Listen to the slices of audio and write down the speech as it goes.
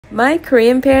My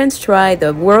Korean parents tried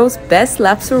the world's best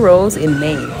lobster rolls in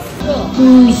Maine.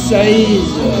 Full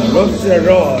size lobster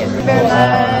roll.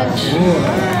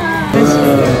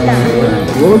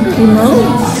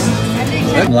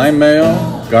 Lime mayo,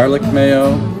 garlic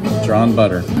mayo, drawn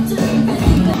butter.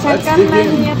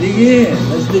 잠깐만요. Let's begin.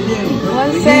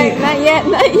 One sec, not yet,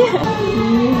 not yet.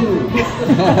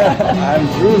 I'm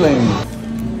drooling.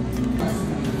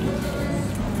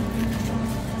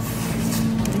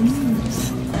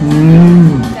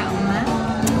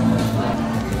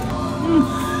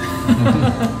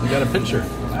 You got a picture.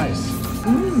 Nice.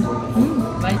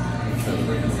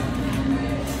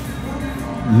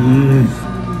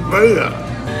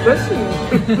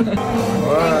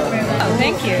 Oh,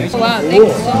 thank you. Wow, thank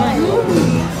you so much.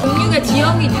 종류가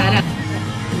지형이 달아.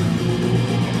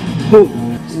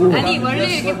 아니 원래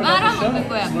이렇게 빨아먹는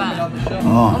거야, 아빠.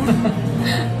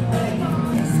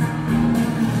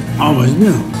 아,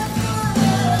 맛있네요.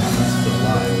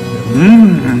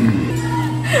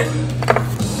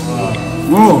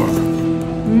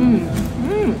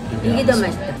 이게 더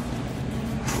맛있다.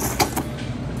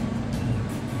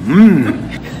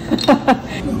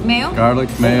 Mayo? Garlic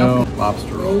mayo,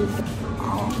 lobster roll.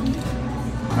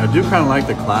 I do kind of like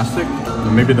the classic,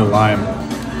 and maybe the lime.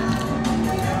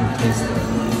 Taste the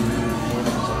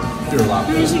pure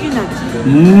lobster. 한식이 나지.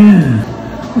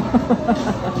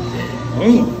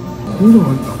 진짜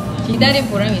맛있다. 기다린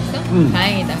보람 있어?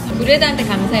 다행이다. 브레드한테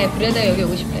감사해. 브레드 여기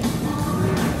오고 싶대.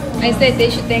 I said they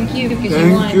should thank you because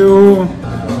you won. Thank you.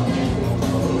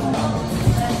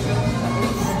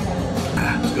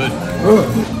 It's good. Oh,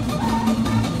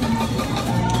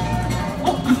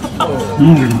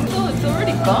 it's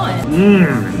already gone.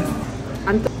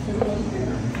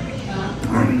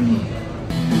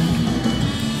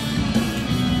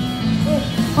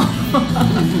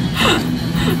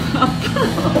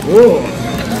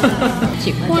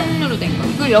 콘으로 된 거.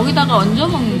 이걸 여기다가 얹어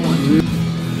먹는 거 같아.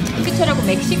 피처라고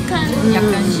멕시칸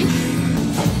약간식?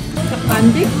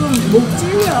 안 돼? 그럼 목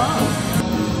찔려.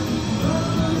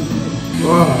 와,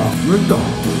 맵다.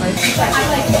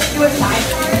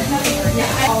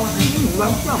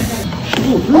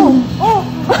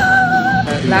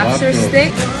 Lobster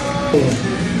stick.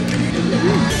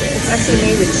 It's actually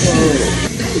made with cheese.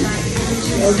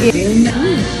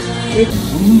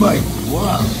 Oh my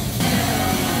god.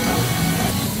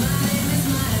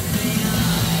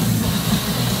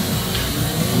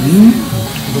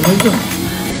 너무 맛있다.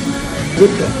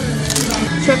 좋다.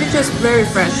 Ceviche is very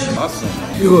fresh. Awesome.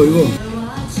 이거.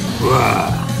 와.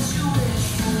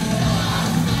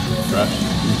 Fresh.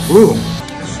 오.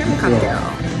 Shrimp cocktail.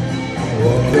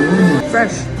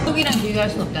 Fresh. 속이랑 비교할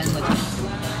수 없다는 거지.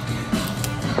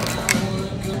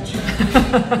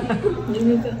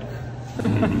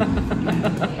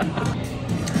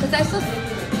 쌀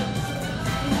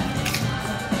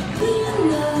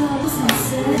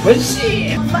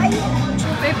맛있지.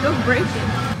 Babe, don't break it.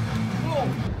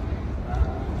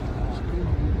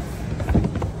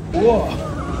 우와.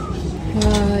 와,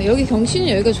 여기 경치는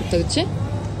여기가 좋다, 그치?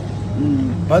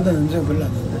 바다 냄새가 별로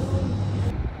안 나네.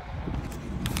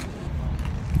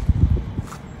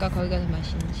 아까 거기가 더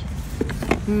맛있는지.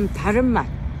 다른 맛.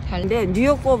 근데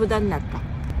뉴욕 거보단 낫다.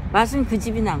 맛은 그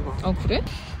집이 난 거. 어, 그래?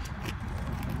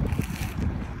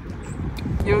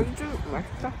 여기도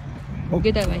맛있다.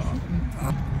 이게 다 맛있어?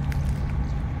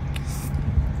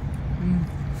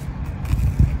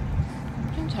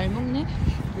 좀 잘 먹네.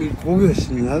 이 고기가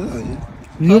신나다, 아직.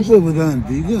 뉴욕 거보다는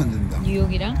비교가 안 된다.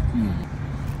 뉴욕이랑?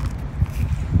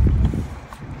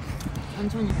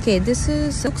 Okay, this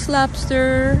is Silk's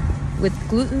lobster with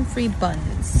gluten-free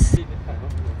buns.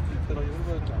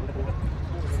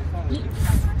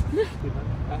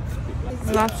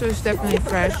 The lobster is definitely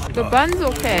fresh. The bun's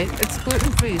okay. It's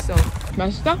gluten-free, so.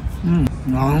 맛있다?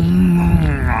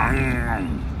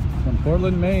 From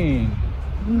Portland, Maine.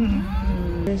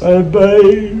 I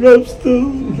buy lobster,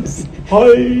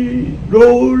 high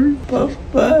roll,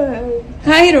 papa,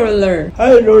 Highroller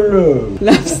Highroller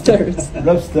Lobsters.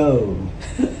 Lobster,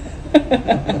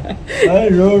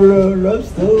 Highroller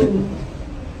Lobster,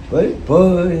 bye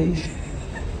bye.